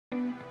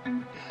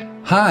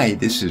Hi,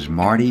 this is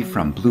Marty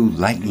from Blue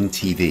Lightning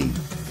TV.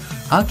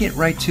 I'll get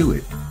right to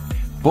it.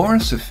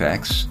 Boris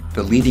FX,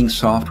 the leading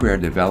software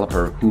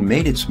developer who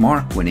made its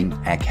mark winning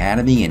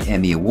Academy and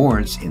Emmy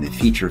Awards in the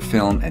feature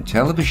film and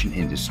television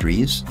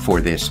industries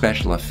for their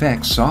special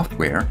effects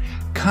software,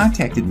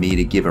 contacted me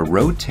to give a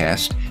road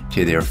test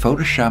to their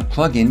Photoshop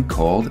plugin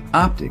called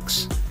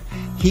Optics.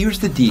 Here's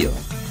the deal.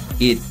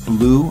 It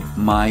blew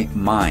my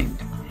mind.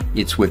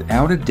 It's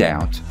without a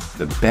doubt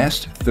the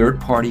best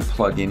third-party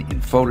plugin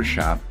in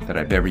Photoshop that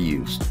I've ever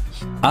used.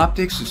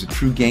 Optics is a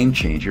true game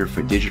changer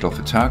for digital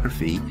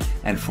photography,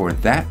 and for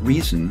that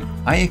reason,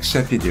 I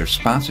accepted their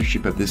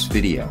sponsorship of this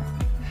video.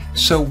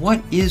 So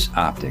what is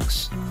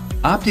Optics?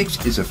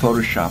 Optics is a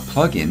Photoshop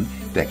plugin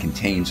that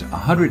contains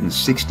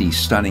 160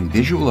 stunning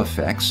visual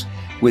effects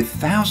with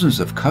thousands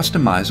of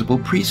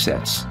customizable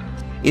presets.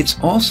 It's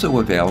also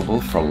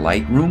available for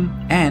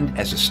Lightroom and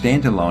as a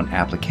standalone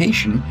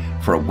application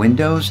for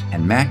Windows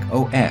and Mac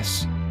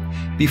OS.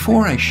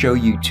 Before I show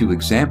you two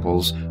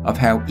examples of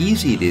how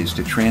easy it is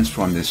to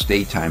transform this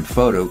daytime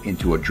photo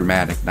into a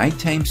dramatic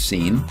nighttime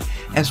scene,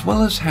 as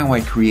well as how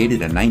I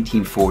created a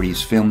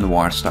 1940s film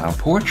noir style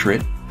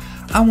portrait,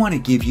 I want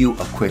to give you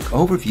a quick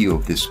overview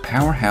of this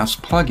powerhouse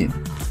plugin.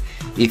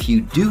 If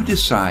you do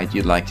decide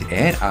you'd like to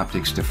add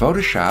Optics to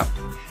Photoshop,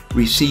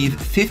 receive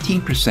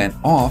 15%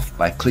 off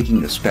by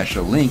clicking the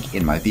special link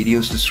in my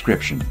video's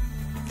description.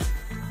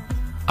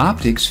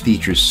 Optics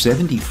features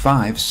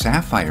 75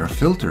 Sapphire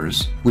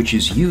filters, which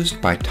is used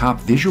by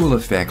top visual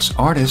effects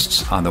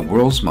artists on the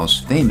world's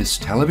most famous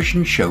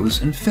television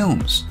shows and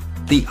films.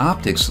 The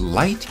Optics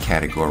Light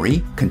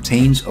category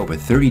contains over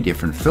 30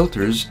 different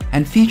filters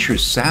and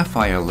features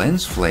sapphire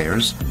lens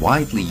flares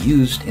widely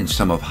used in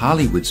some of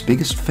Hollywood's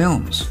biggest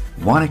films.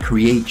 Want to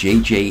create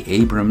J.J.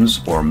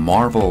 Abrams or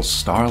Marvel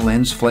star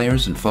lens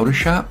flares in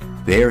Photoshop?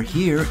 They're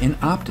here in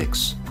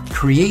Optics.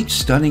 Create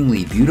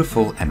stunningly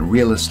beautiful and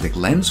realistic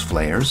lens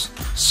flares,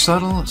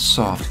 subtle,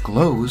 soft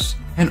glows,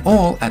 and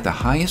all at the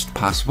highest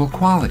possible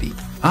quality.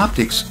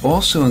 Optics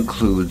also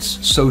includes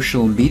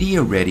social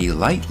media-ready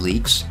light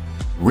leaks,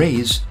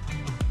 rays,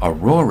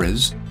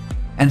 auroras,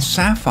 and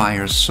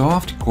Sapphire's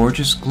soft,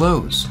 gorgeous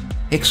glows.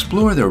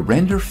 Explore the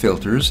render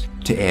filters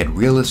to add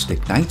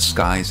realistic night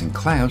skies and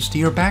clouds to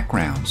your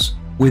backgrounds.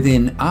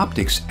 Within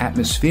Optics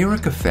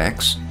atmospheric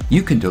effects,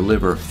 you can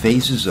deliver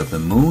phases of the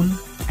moon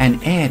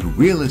and add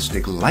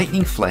realistic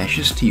lightning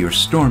flashes to your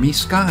stormy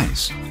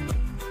skies.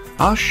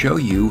 I'll show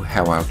you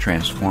how I'll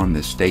transform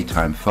this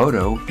daytime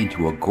photo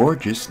into a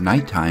gorgeous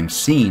nighttime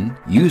scene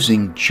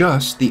using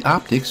just the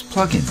Optics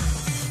plugin.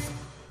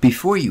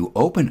 Before you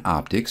open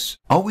Optics,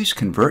 always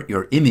convert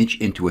your image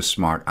into a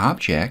smart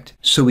object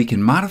so we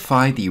can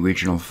modify the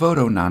original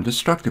photo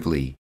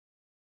non-destructively.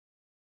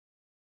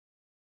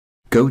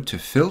 Go to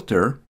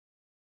Filter,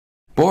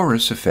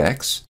 Boris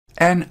FX,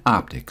 and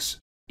Optics.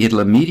 It'll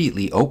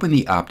immediately open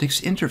the Optics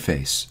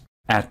interface.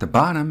 At the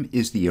bottom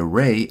is the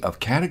array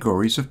of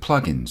categories of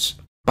plugins.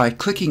 By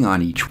clicking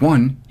on each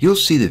one, you'll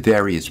see the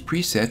various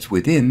presets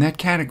within that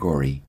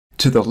category.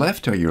 To the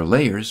left are your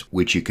layers,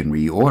 which you can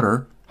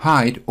reorder,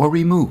 hide, or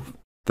remove.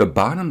 The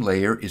bottom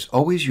layer is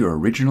always your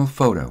original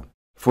photo.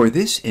 For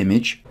this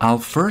image, I'll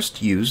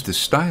first use the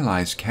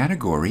Stylize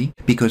category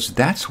because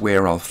that's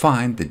where I'll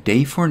find the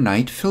Day for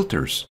Night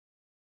filters.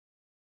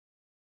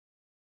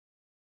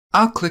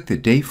 I'll click the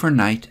Day for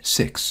Night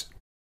 6.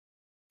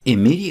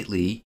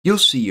 Immediately, you'll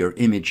see your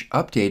image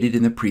updated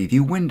in the preview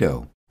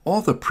window.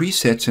 All the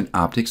presets in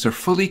Optics are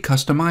fully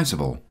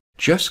customizable.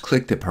 Just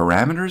click the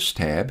Parameters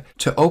tab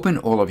to open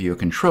all of your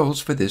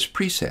controls for this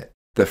preset.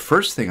 The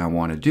first thing I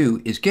want to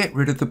do is get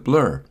rid of the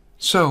blur,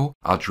 so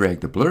I'll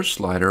drag the blur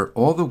slider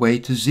all the way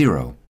to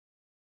 0.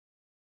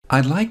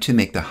 I'd like to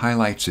make the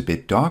highlights a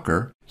bit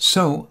darker,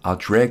 so I'll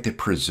drag the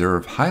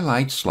Preserve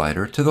Highlight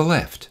slider to the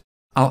left.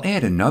 I'll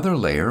add another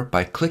layer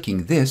by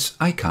clicking this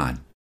icon.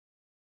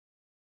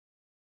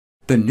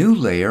 The new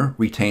layer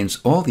retains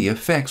all the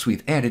effects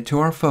we've added to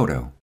our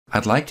photo.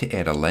 I'd like to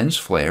add a lens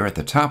flare at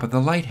the top of the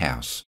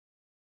lighthouse.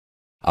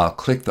 I'll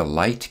click the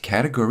Light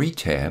category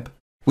tab,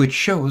 which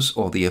shows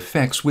all the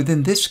effects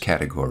within this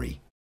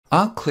category.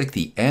 I'll click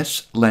the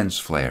S lens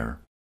flare.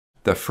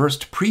 The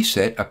first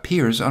preset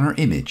appears on our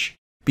image.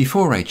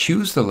 Before I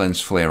choose the lens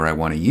flare I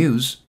want to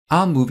use,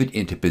 I'll move it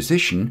into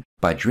position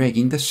by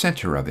dragging the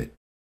center of it.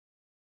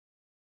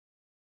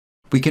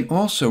 We can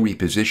also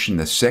reposition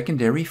the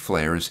secondary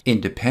flares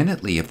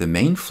independently of the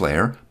main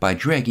flare by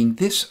dragging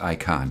this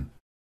icon.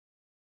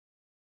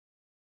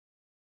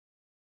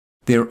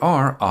 There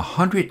are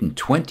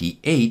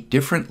 128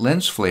 different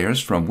lens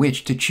flares from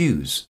which to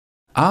choose.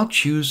 I'll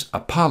choose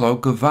Apollo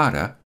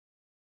Gavata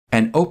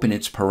and open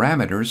its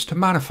parameters to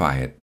modify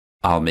it.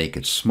 I'll make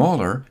it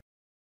smaller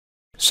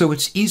so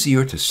it's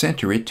easier to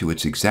center it to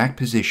its exact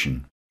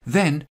position.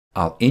 Then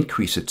I'll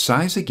increase its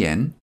size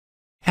again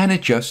and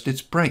adjust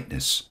its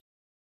brightness.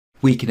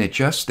 We can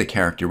adjust the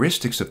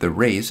characteristics of the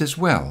rays as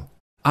well.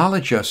 I'll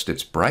adjust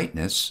its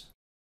brightness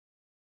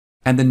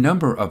and the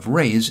number of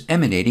rays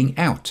emanating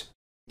out.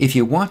 If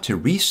you want to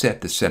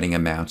reset the setting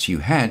amounts you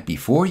had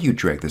before you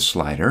drag the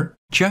slider,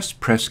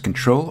 just press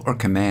Ctrl or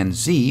Command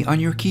Z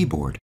on your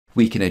keyboard.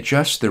 We can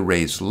adjust the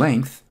ray's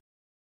length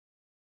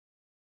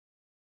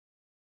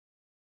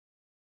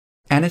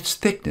and its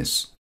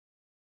thickness.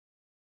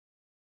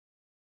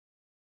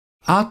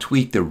 I'll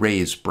tweak the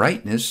ray's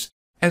brightness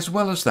as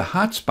well as the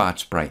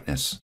hotspot's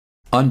brightness.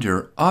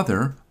 Under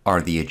Other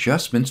are the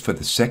adjustments for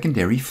the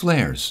secondary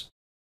flares.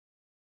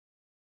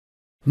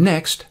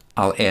 Next,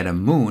 I'll add a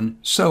moon,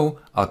 so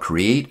I'll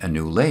create a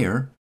new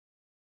layer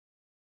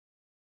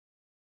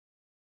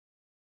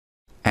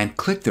and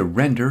click the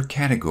Render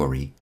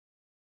category.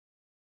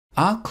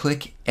 I'll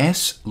click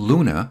S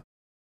Luna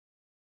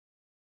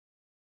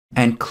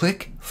and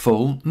click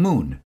Full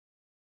Moon.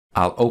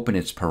 I'll open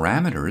its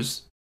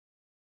parameters,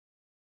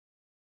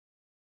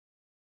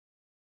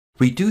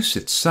 reduce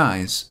its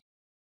size,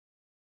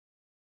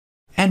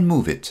 and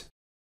move it.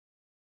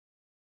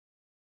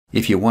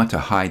 If you want to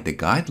hide the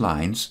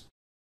guidelines,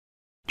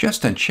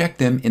 just uncheck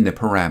them in the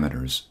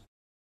parameters.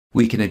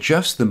 We can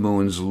adjust the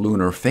moon's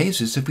lunar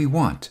phases if we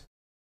want.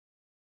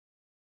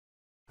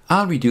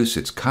 I'll reduce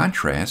its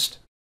contrast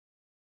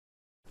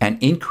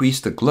and increase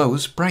the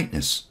glow's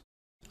brightness.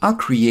 I'll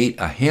create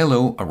a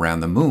halo around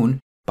the moon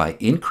by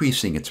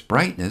increasing its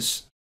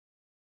brightness,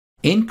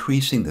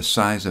 increasing the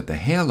size of the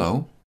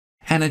halo,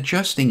 and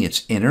adjusting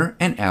its inner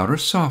and outer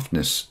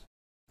softness.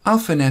 I'll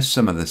finesse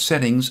some of the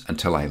settings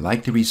until I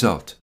like the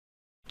result.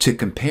 To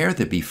compare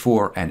the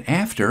before and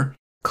after,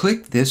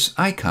 click this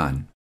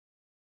icon.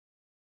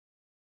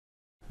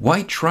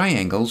 White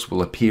triangles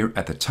will appear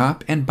at the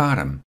top and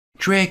bottom.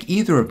 Drag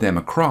either of them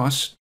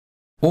across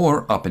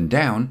or up and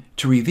down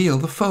to reveal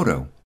the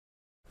photo.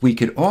 We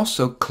could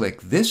also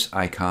click this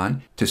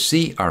icon to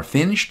see our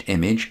finished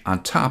image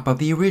on top of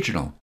the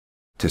original.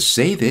 To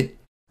save it,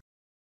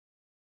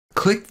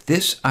 click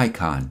this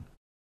icon.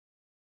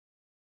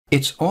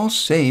 It's all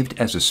saved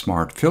as a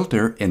smart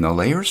filter in the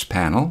Layers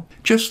panel,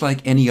 just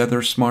like any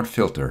other smart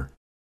filter.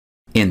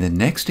 In the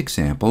next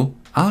example,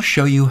 I'll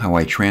show you how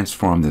I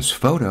transform this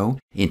photo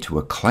into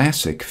a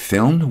classic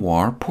film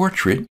noir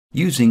portrait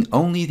using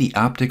only the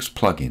Optics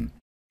plugin.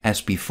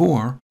 As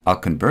before, I'll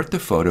convert the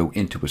photo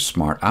into a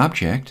smart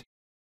object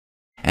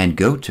and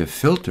go to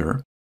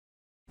Filter,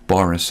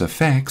 Boris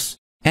FX,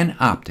 and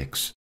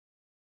Optics.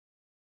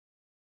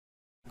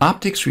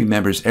 Optics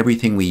remembers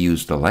everything we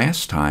used the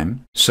last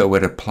time, so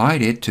it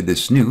applied it to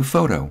this new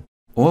photo.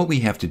 All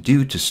we have to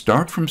do to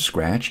start from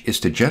scratch is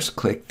to just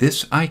click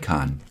this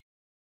icon.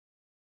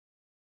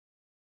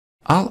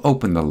 I'll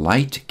open the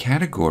Light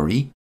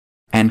category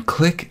and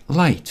click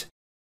Light.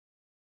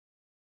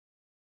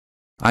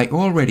 I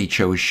already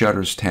chose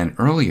Shutter's 10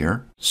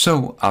 earlier,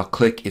 so I'll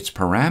click its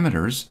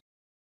parameters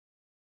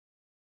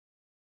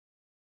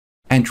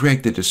and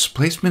drag the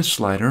displacement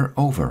slider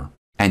over.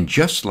 And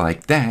just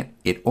like that,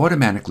 it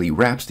automatically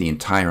wraps the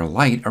entire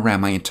light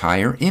around my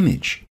entire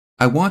image.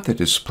 I want the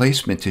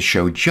displacement to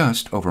show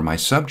just over my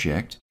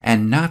subject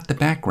and not the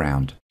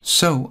background.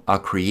 So I'll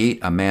create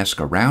a mask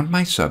around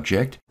my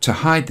subject to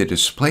hide the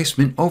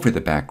displacement over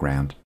the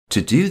background.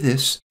 To do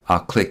this,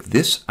 I'll click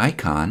this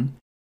icon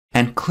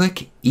and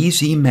click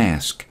Easy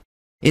Mask.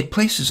 It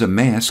places a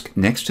mask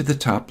next to the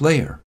top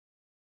layer.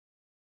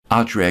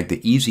 I'll drag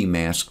the Easy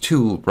Mask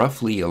tool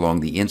roughly along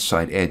the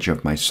inside edge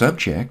of my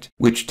subject,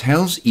 which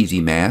tells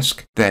Easy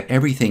Mask that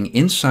everything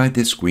inside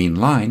this green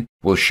line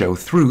will show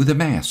through the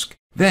mask.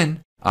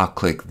 Then I'll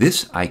click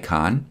this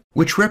icon,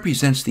 which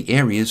represents the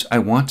areas I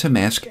want to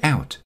mask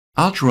out.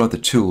 I'll draw the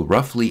tool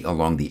roughly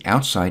along the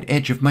outside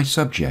edge of my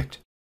subject.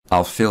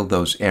 I'll fill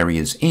those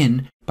areas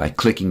in by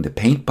clicking the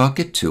Paint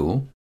Bucket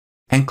tool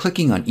and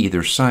clicking on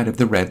either side of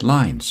the red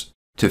lines.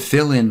 To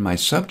fill in my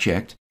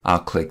subject, I'll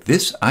click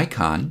this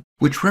icon,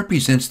 which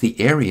represents the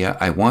area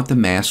I want the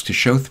mask to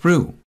show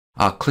through.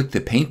 I'll click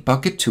the Paint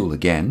Bucket tool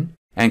again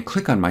and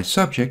click on my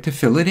subject to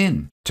fill it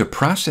in. To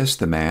process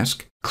the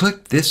mask,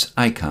 click this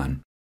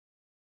icon.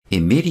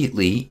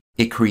 Immediately,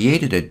 it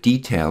created a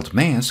detailed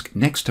mask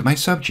next to my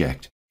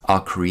subject.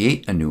 I'll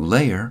create a new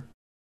layer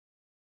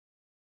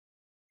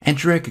and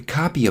drag a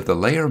copy of the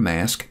layer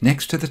mask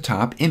next to the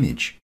top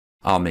image.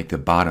 I'll make the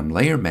bottom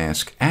layer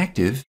mask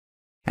active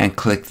and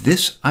click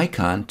this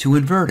icon to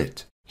invert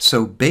it.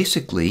 So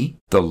basically,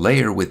 the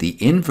layer with the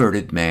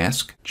inverted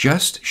mask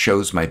just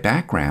shows my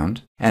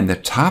background, and the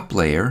top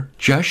layer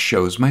just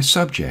shows my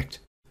subject.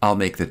 I'll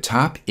make the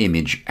top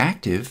image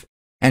active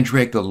and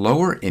drag the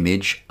lower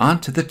image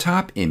onto the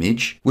top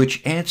image,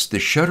 which adds the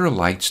shutter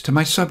lights to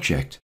my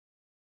subject.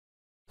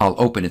 I'll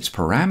open its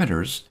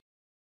parameters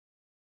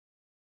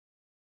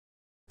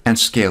and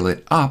scale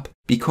it up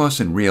because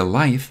in real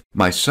life,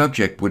 my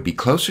subject would be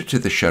closer to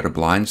the shutter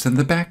blinds than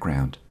the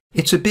background.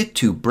 It's a bit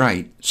too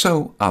bright,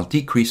 so I'll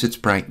decrease its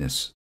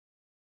brightness.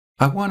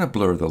 I want to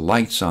blur the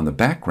lights on the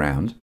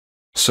background,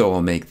 so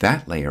I'll make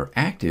that layer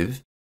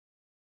active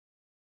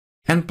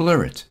and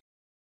blur it.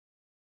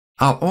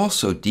 I'll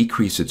also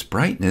decrease its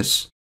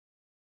brightness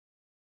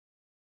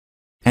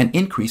and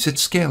increase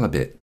its scale a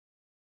bit.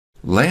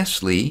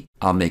 Lastly,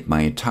 I'll make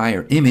my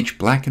entire image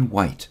black and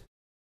white.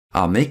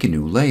 I'll make a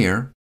new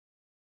layer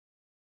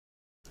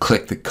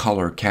Click the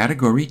Color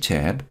Category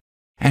tab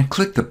and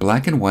click the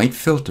black and white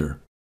filter.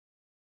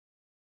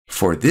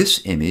 For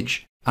this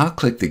image, I'll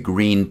click the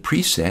green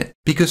preset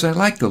because I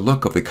like the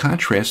look of the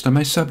contrast on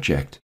my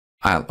subject.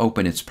 I'll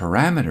open its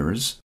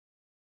parameters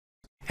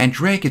and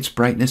drag its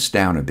brightness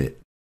down a bit.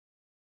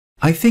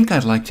 I think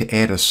I'd like to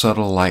add a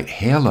subtle light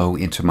halo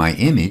into my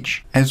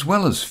image as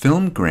well as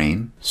film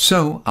grain,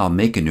 so I'll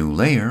make a new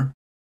layer,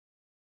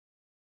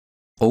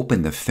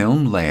 open the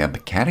Film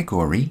Lab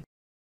category,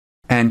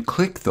 and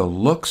click the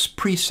Looks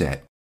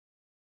preset.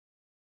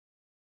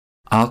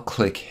 I'll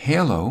click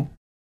Halo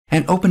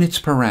and open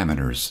its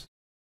parameters.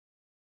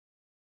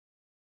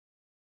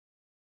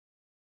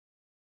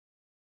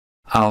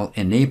 I'll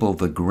enable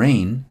the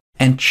grain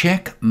and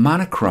check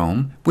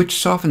monochrome, which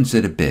softens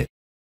it a bit.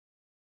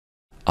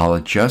 I'll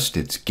adjust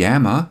its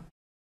gamma,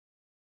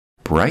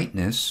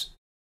 brightness,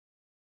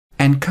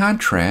 and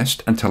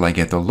contrast until I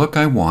get the look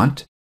I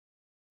want,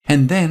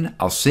 and then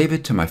I'll save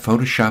it to my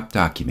Photoshop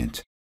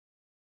document.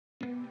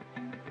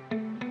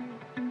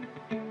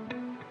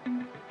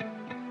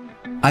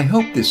 I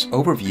hope this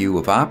overview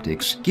of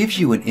optics gives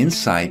you an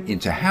insight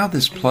into how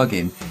this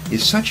plugin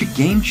is such a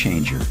game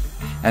changer.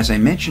 As I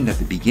mentioned at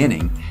the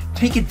beginning,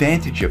 take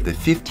advantage of the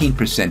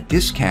 15%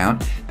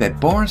 discount that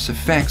Boris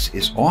FX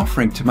is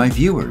offering to my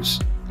viewers.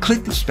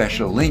 Click the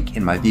special link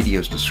in my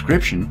video's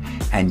description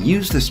and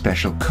use the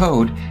special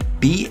code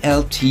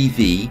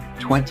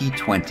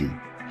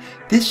BLTV2020.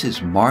 This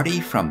is Marty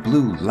from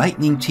Blue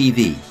Lightning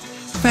TV.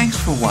 Thanks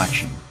for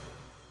watching.